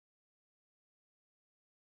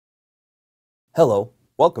Hello,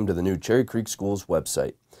 welcome to the new Cherry Creek Schools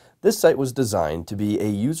website. This site was designed to be a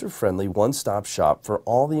user-friendly one-stop shop for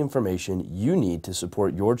all the information you need to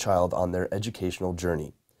support your child on their educational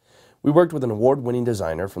journey. We worked with an award-winning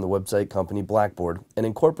designer from the website company Blackboard and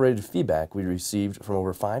incorporated feedback we received from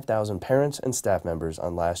over 5,000 parents and staff members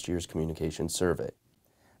on last year's communications survey.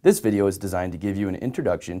 This video is designed to give you an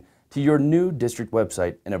introduction to your new district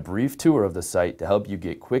website and a brief tour of the site to help you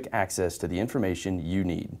get quick access to the information you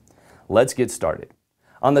need. Let's get started.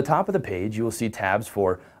 On the top of the page, you will see tabs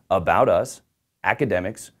for About Us,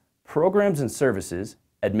 Academics, Programs and Services,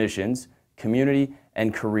 Admissions, Community,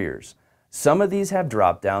 and Careers. Some of these have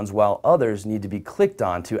drop-downs while others need to be clicked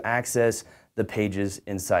on to access the pages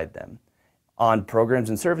inside them. On Programs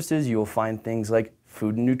and Services, you will find things like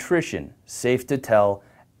Food and Nutrition, Safe to Tell,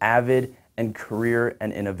 Avid, and Career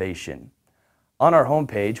and Innovation. On our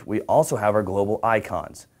homepage, we also have our global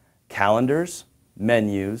icons, calendars,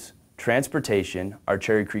 menus, transportation, our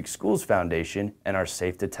Cherry Creek Schools Foundation, and our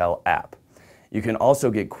Safe to Tell app. You can also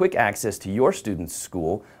get quick access to your student's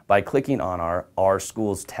school by clicking on our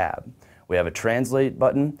Schools tab. We have a translate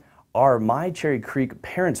button, our My Cherry Creek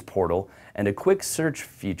Parents Portal, and a quick search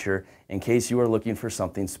feature in case you are looking for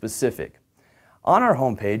something specific. On our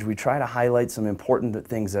homepage, we try to highlight some important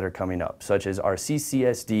things that are coming up, such as our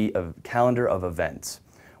CCSD calendar of events.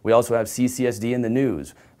 We also have CCSD in the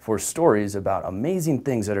news for stories about amazing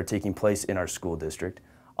things that are taking place in our school district.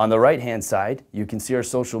 On the right-hand side, you can see our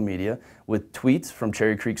social media with tweets from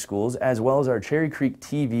Cherry Creek Schools as well as our Cherry Creek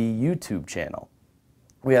TV YouTube channel.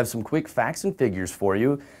 We have some quick facts and figures for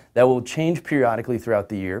you that will change periodically throughout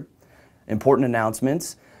the year. Important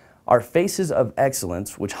announcements, our Faces of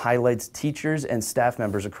Excellence, which highlights teachers and staff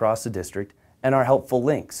members across the district, and our helpful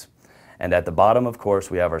links. And at the bottom, of course,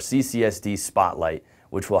 we have our CCSD Spotlight,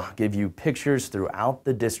 which will give you pictures throughout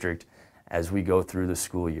the district as we go through the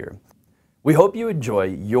school year. We hope you enjoy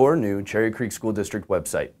your new Cherry Creek School District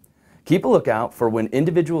website. Keep a lookout for when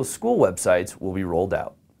individual school websites will be rolled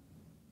out.